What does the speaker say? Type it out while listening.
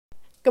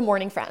Good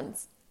morning,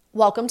 friends.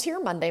 Welcome to your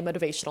Monday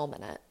Motivational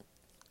Minute.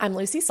 I'm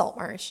Lucy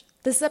Saltmarsh.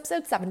 This is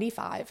episode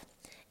 75,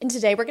 and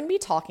today we're going to be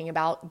talking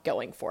about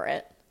going for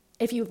it.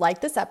 If you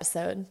like this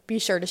episode, be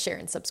sure to share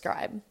and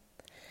subscribe.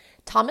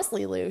 Thomas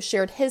Lelu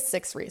shared his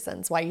 6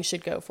 reasons why you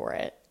should go for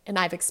it, and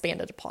I've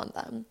expanded upon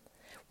them.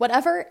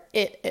 Whatever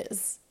it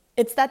is,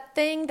 it's that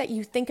thing that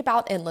you think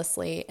about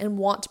endlessly and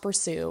want to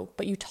pursue,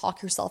 but you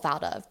talk yourself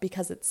out of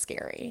because it's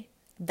scary.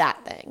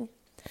 That thing.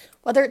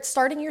 Whether it's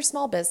starting your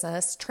small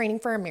business, training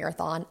for a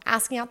marathon,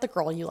 asking out the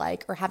girl you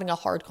like, or having a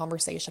hard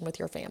conversation with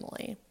your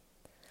family.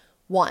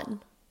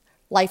 1.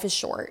 Life is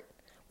short.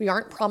 We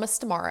aren't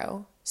promised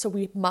tomorrow, so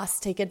we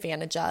must take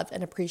advantage of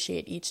and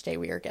appreciate each day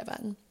we are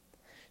given.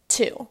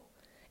 2.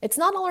 It's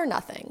not all or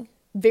nothing.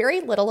 Very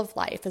little of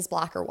life is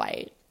black or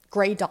white.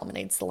 Gray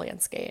dominates the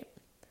landscape.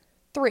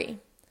 3.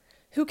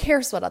 Who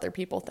cares what other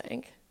people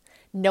think?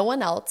 No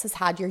one else has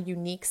had your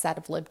unique set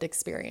of lived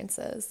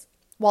experiences.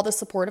 While the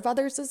support of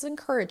others is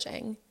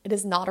encouraging, it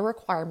is not a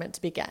requirement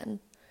to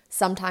begin.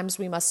 Sometimes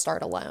we must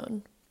start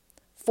alone.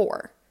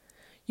 4.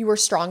 You are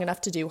strong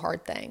enough to do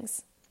hard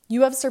things.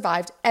 You have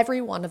survived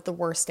every one of the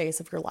worst days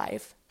of your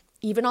life.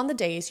 Even on the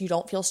days you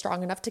don't feel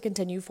strong enough to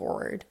continue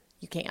forward,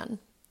 you can.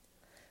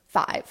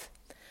 5.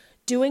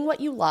 Doing what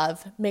you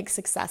love makes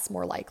success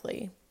more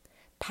likely.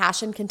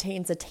 Passion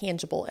contains a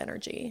tangible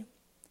energy.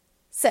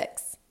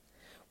 6.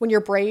 When you're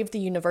brave, the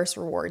universe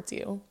rewards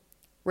you.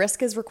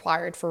 Risk is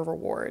required for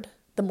reward.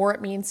 The more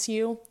it means to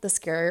you, the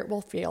scarier it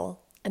will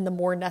feel, and the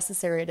more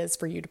necessary it is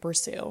for you to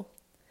pursue.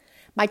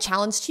 My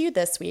challenge to you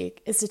this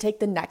week is to take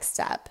the next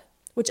step,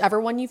 whichever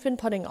one you've been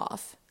putting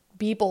off.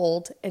 Be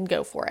bold and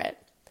go for it.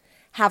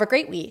 Have a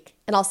great week,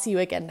 and I'll see you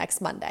again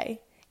next Monday.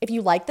 If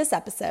you like this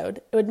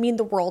episode, it would mean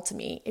the world to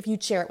me if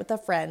you'd share it with a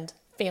friend,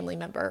 family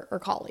member, or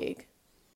colleague.